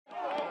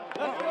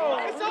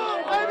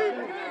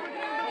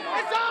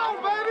It's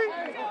on,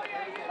 baby!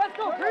 Let's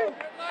go, Pete!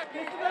 Let's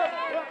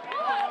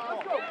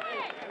go!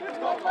 Let's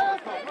go, man!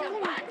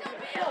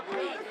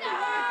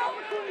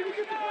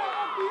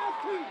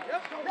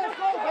 Let's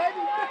go,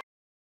 baby!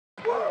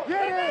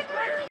 Get it!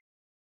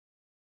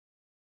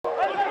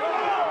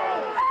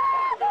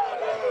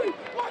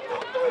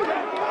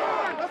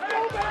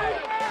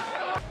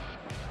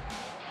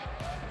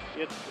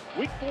 It's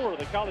week 4 of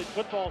the college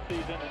football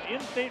season, an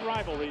in-state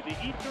rivalry. The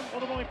Eastern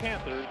Illinois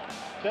Panthers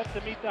set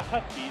to meet the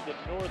Huskies of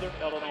Northern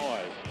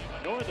Illinois.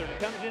 Northern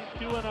comes in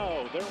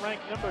 2-0. They're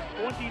ranked number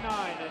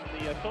 29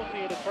 in the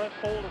Associated Press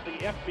poll at the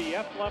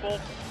FBS level.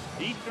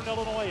 Eastern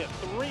Illinois at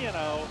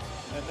 3-0,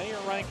 and they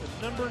are ranked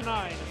number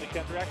 9 in the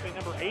country, actually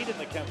number 8 in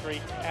the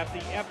country at the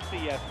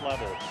FCS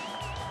level.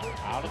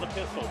 Out of the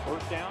pistol,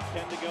 first down,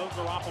 10 to go.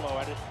 Garoppolo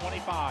at his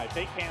 25.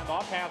 Fake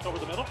handoff, pass over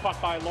the middle,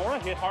 caught by Laura,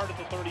 hit hard at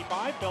the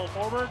 35, fell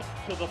forward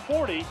to the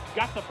 40,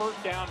 got the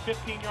first down,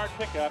 15-yard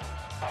pickup, 2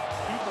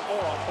 for 4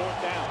 on fourth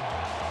down.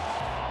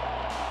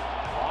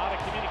 A lot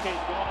of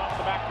communication going on in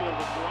the backfield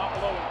with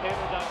Garoppolo and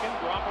Taylor Duncan.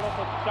 Garoppolo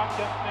for the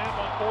shotgun snap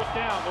on fourth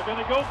down. They're going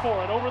to go for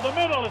it. Over the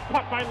middle is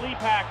caught by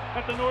Lepak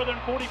at the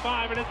Northern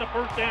 45, and it's a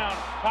first down.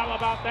 How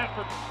about that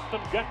for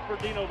some guts for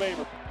Dino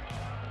Baber?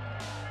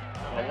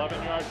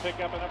 11-yard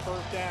pickup and a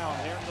first down.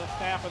 Here's the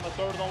snap in the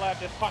throw to the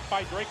left. It's caught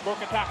by Drake.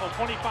 Broken tackle.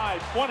 25,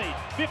 20,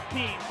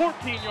 15,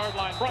 14-yard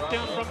line. Brought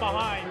down from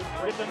behind.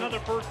 It's another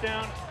first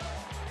down.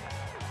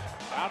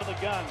 Out of the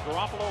gun.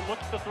 Garoppolo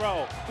looks to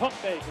throw. Pump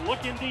fake.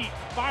 Looking deep.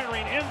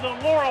 Firing. End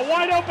zone. Laura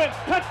wide open.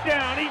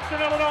 Touchdown.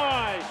 Eastern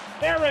Illinois.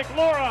 Eric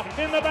Laura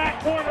in the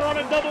back corner on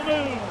a double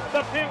move.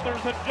 The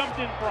Panthers have jumped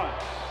in front.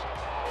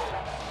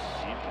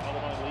 Eastern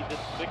Illinois leads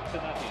it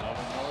 6-0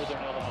 over Northern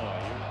Illinois.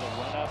 Here's the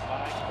run up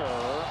by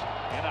Kerr.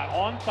 And an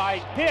onside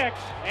kick,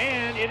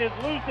 and it is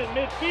loose at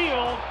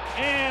midfield,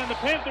 and the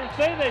Panthers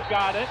say they've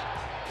got it.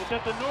 It's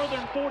at the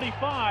Northern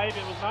 45.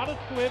 It was not a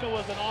squib, it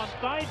was an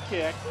onside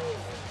kick.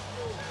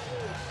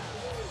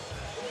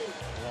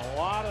 A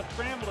lot of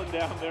scrambling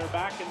down there,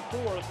 back and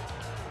forth.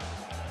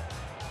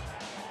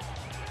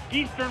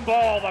 Eastern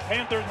ball, the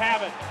Panthers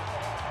have it.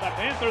 The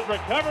Panthers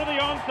recover the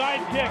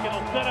onside kick, and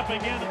it'll set up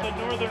again at the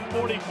Northern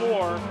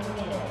 44.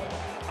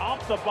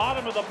 Off the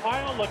bottom of the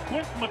pile,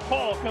 LaQuint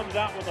McCall comes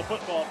out with the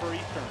football for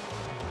Eastern.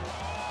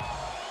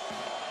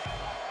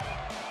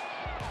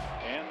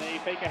 And they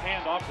fake a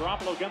handoff.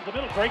 Garoppolo guns the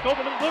middle. Drake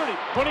open to the 30.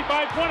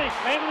 25-20.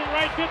 Handling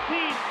right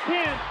 15.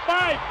 10.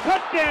 5.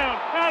 Touchdown.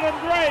 Adam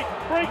Drake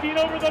breaking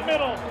over the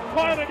middle.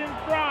 Caught it in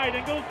stride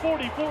and goes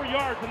 44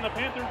 yards, and the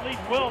Panthers lead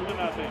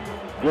 12-0.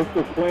 Just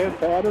a slant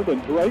pattern,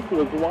 and Drake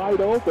was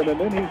wide open, and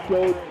then he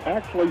showed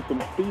actually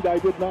some speed I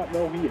did not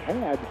know he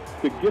had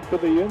to get to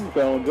the end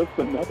zone. Just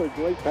another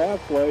great pass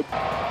play.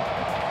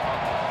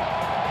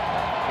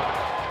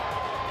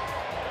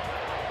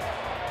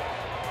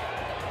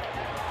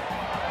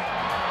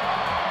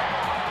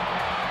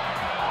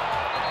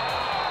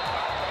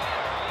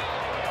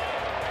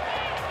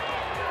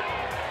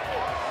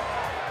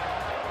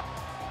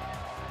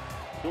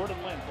 Jordan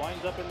Lynch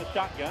lines up in the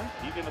shotgun.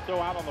 He's going to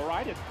throw out on the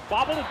right. It's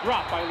bobbled and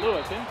dropped by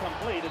Lewis,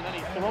 incomplete, and then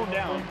he's thrown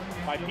down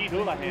by Pete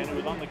Houlihan, who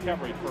was on the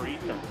coverage for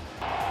Eastern.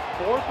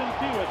 4th and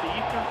 2 at the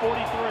Eastern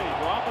 43.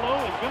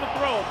 Garoppolo is going to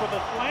throw for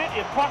the slant.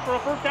 It's caught for a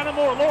first down and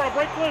more. Laura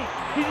breaks loose.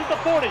 He's at the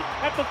 40,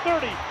 at the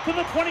 30, to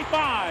the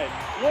 25.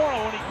 Laura,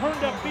 when he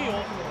turned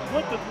upfield,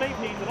 flipped the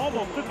safeties and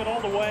almost took it all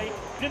the way.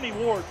 Jimmy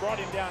Ward brought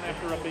him down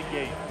after a big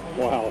game.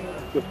 Wow,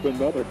 just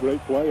another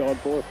great play on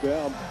fourth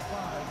down.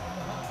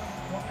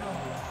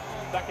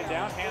 Second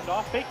down,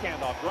 handoff, fake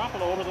handoff.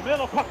 Garoppolo over the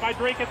middle, caught by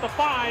Drake at the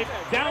 5.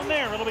 Down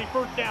there, it'll be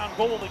first down,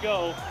 goal to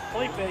go.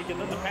 Play fake, and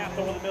then the pass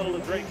over the middle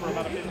to Drake for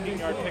about a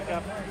 15-yard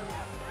pickup.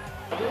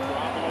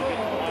 Garoppolo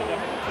gets lined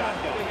up in the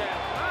shotgun.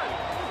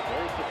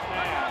 There's the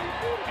snap.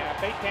 And a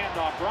fake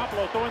handoff.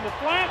 Garoppolo throwing the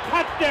slant.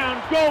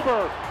 Touchdown,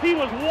 Gober! He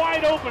was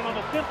wide open on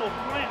the simple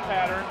slant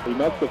pattern. He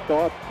must have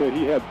thought that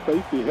he had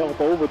safety help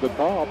over the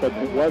top, and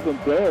it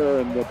wasn't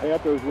there, and the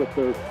Panthers with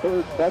their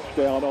 3rd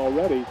touchdown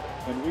already.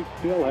 And we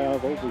still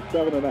have over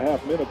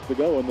 7.5 minutes to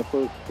go in the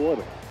first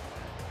quarter.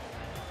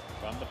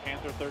 From the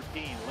Panther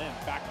 13,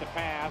 Lynch back to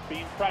pass,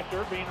 being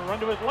pressured, being run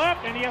to his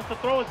left, and he has to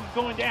throw as he's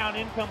going down,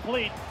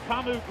 incomplete.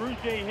 Kamu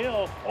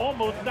Grugier-Hill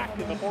almost sacked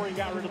him before he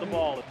got rid of the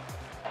ball.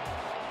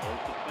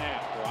 There's the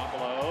snap.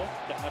 Garoppolo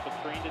setting up a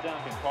screen to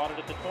Duncan, caught it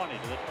at the 20,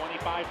 to the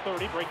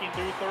 25-30, breaking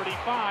through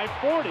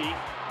 35-40,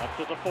 up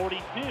to the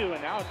 42,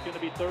 and now it's going to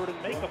be 3rd and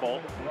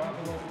makeable.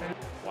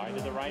 Wide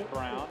to the right,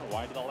 Brown,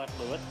 wide to the left,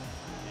 Lewis.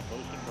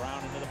 Motion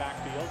Brown into the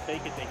backfield,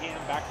 take it to him,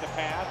 back to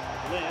pass.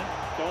 Lynn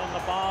throwing the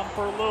bomb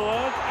for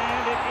Lewis,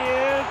 and it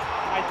is,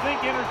 I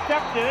think,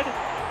 intercepted.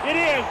 It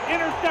is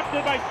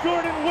intercepted by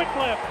Jordan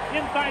Wycliffe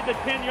inside the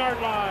 10-yard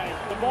line.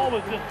 The ball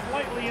was just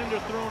slightly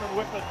underthrown, and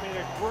Wycliffe made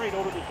a great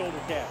over-the-shoulder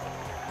catch.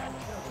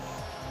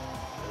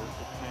 There's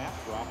the snap,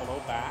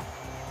 Garoppolo back.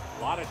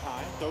 A lot of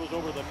time, throws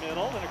over the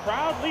middle, and a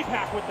crowd.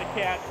 Lepak with the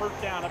catch, first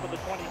down up at the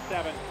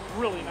 27.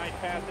 Really nice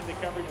pass into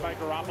coverage by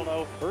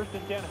Garoppolo. 1st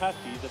and 10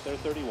 Huskies at their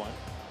 31.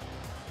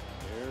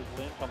 Here's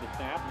Lynch on the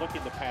snap, looking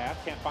to pass,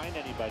 can't find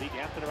anybody,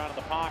 dancing around in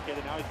the pocket,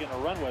 and now he's going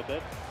to run with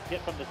it. Hit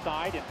from the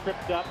side and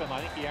tripped up, and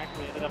I think he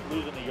actually ended up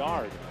losing the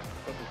yard.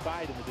 From the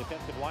side in the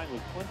defensive line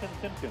was Clinton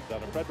Simpkins out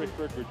of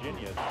Fredericksburg,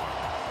 Virginia.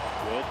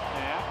 Good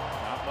snap,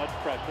 not much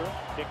pressure,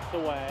 kicks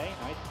away,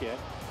 nice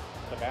kick.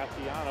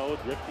 Sebastiano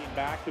drifting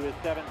back to his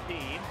 17,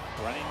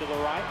 running to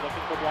the right,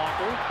 looking for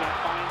blockers, can't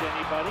find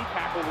anybody,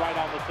 tackled right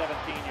on the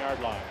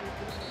 17-yard line.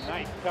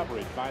 Nice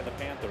coverage by the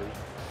Panthers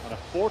on a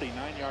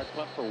 49-yard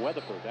punt for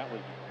Weatherford. That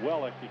was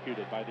well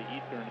executed by the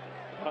Eastern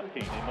punt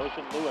team. They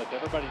motion Lewis,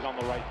 everybody's on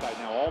the right side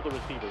now, all the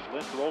receivers.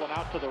 Lynch rolling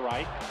out to the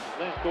right,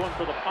 Lynch going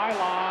for the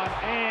pylon,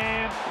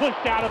 and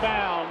pushed out of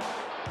bounds.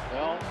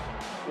 Well,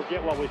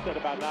 forget what we said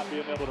about not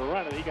being able to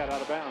run it. He got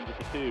out of bounds at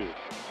the 2.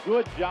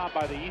 Good job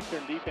by the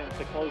Eastern defense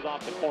to close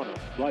off the corner.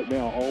 Right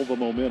now, all the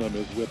momentum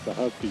is with the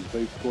Huskies.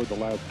 They've scored the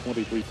last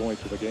 23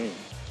 points of the game.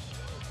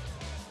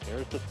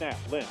 Here's the snap.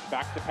 Lynch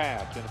back to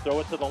pass. Going to throw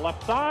it to the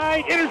left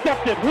side.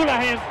 Intercepted.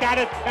 Houlihan's got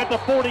it at the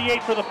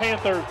 48 for the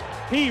Panthers.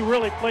 He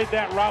really played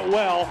that route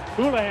well.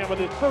 Houlihan with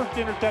his first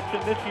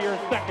interception this year,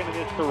 second in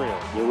his career.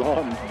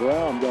 Deron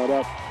Brown got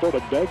up sort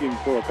of begging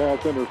for a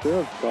pass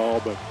interference call,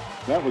 but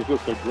that was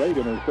just a great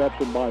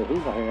interception by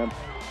Houlihan.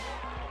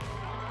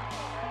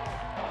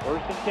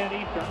 First and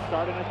 10 Eastern,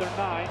 starting at their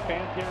 9.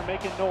 Fans here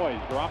making noise.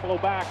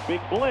 Garoppolo back,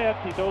 big blitz.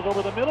 He goes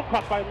over the middle,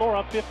 caught by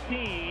Laura,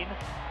 15.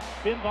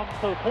 Spins on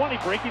to 20,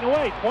 breaking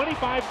away.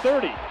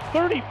 25-30,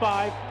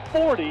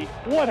 35-40.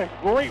 What a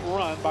great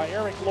run by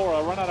Eric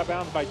Laura. Run out of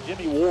bounds by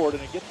Jimmy Ward,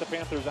 and it gets the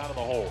Panthers out of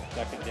the hole.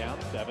 Second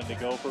down, 7 to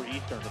go for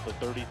Eastern at the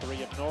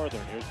 33 of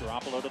Northern. Here's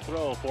Garoppolo to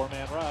throw.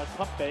 4-man rush,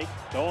 pump fake,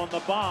 throwing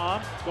the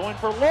bomb, going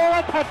for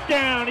Laura.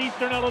 Touchdown,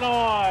 Eastern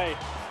Illinois.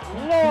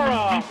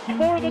 Laura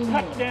for the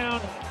touchdown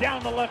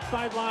down the left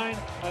sideline.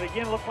 And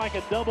again, looked like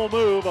a double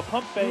move, a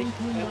pump fake,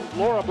 and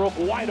Laura broke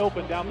wide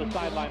open down the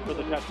sideline for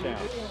the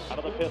touchdown. Out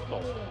of the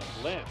pistol,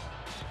 Lynch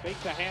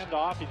fakes a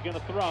handoff. He's going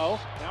to throw.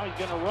 Now he's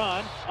going to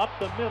run up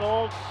the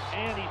middle,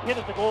 and he's hit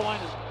at the goal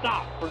line and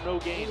stopped for no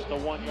gain at the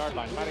 1-yard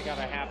line. Might have got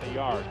a half a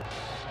yard.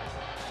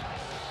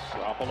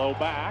 Garoppolo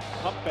back,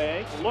 pump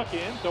fake,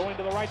 looking, throwing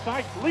to the right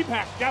side.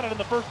 Lepak got it in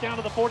the first down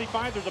to the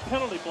 45. There's a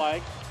penalty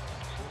flag.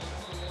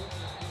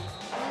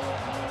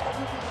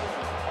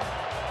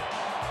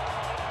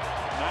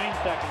 9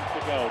 seconds to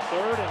go.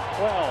 3rd and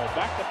 12.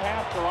 Back to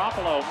pass,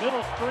 Garoppolo.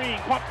 Middle screen.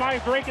 Caught by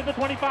Drake at the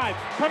 25.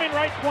 Coming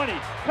right 20.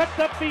 Cuts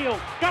upfield.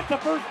 Got the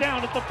first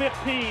down at the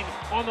 15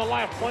 on the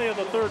last play of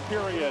the 3rd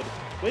period.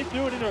 They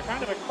threw it into a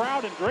kind of a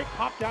crowd, and Drake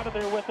popped out of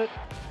there with it.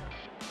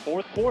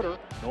 4th quarter.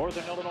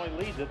 Northern Illinois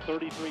leads at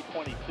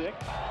 33-26.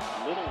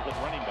 Little's at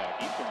running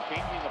back. Eastern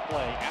changing the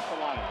play at the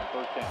line on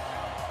 1st down.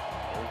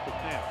 There's the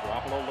snap.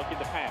 Garoppolo looking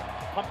to pass.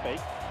 Pump fake.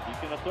 He's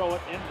going to throw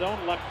it end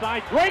zone left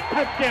side. Drake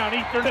touchdown,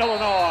 Eastern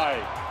Illinois.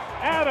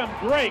 Adam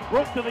Drake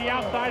broke to the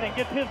outside and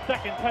gets his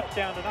 2nd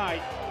touchdown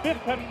tonight.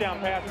 5th touchdown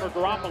pass for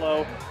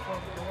Garoppolo.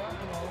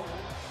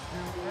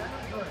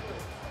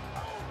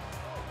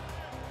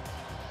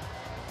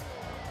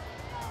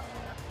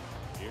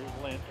 Here's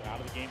Lynch out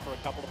of the game for a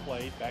couple of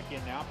plays. Back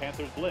in now.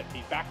 Panthers blitz.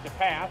 He's back to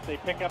pass. They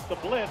pick up the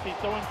blitz. He's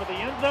throwing for the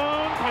end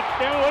zone.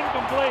 Touchdown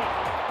incomplete.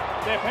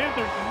 The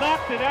Panthers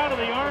knocked it out of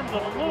the arms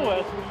of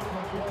Lewis.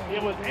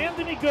 It was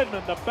Anthony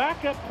Goodman, the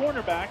backup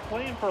cornerback,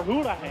 playing for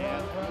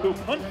Houlihan, who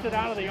punched it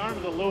out of the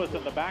arms of Lewis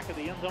in the back of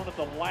the end zone at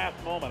the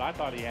last moment. I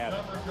thought he had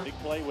it. Big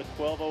play with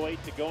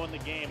 12:08 to go in the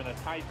game and a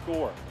tie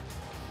score.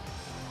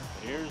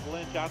 Here's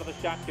Lynch out of the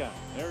shotgun.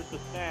 There's the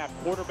snap.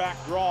 Quarterback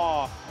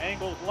draw.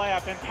 Angles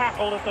left and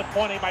tackled at the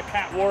 20 by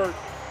Pat Ward.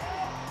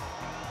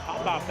 How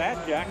about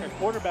that, Jack? A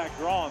quarterback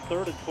draw on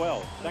 3rd and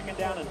 12. 2nd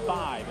down and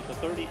 5 at the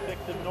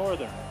 36 of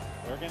Northern.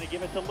 They're going to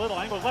give it to Little.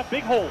 Angles left.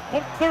 Big hole.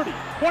 30,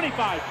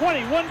 25,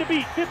 20. 1 to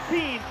beat.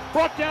 15.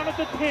 Brought down at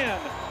the 10.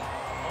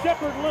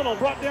 Shepard Little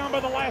brought down by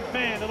the last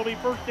man. It'll be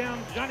 1st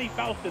down. Johnny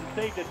Faustin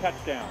saved a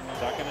touchdown.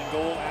 2nd and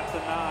goal at the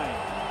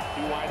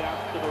 9. 2 wide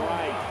outs to the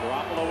right.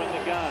 Garoppolo in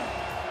the gun.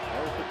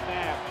 There's the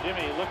snap.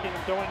 Jimmy looking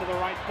and throwing to the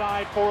right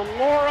side for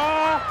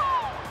Laura.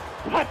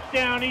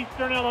 Touchdown,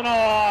 Eastern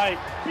Illinois.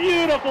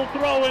 Beautiful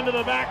throw into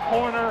the back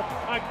corner.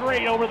 A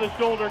great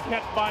over-the-shoulder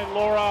catch by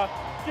Laura.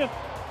 Just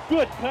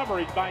good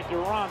coverage by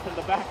Durant in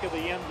the back of the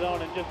end zone,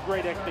 and just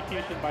great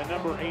execution by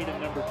number 8 and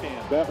number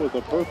 10. That was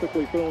a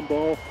perfectly thrown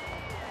ball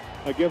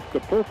against a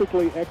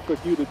perfectly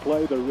executed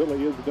play. There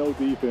really is no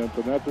defense,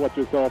 and that's what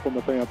you saw from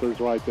the Panthers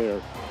right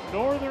there.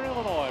 Northern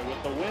Illinois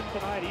with the win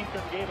tonight.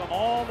 Eastern gave them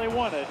all they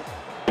wanted,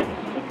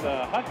 but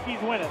the Huskies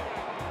win it.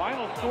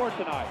 Final score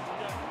tonight,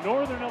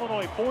 Northern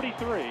Illinois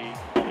 43,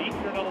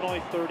 Eastern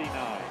Illinois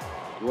 39.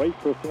 Great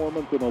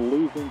performance in a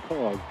losing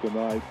cause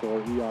tonight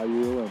for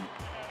EIU, and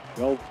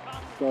they'll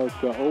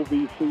start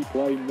OVC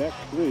play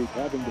next week,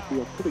 having to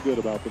feel pretty good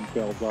about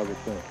themselves, I would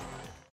think.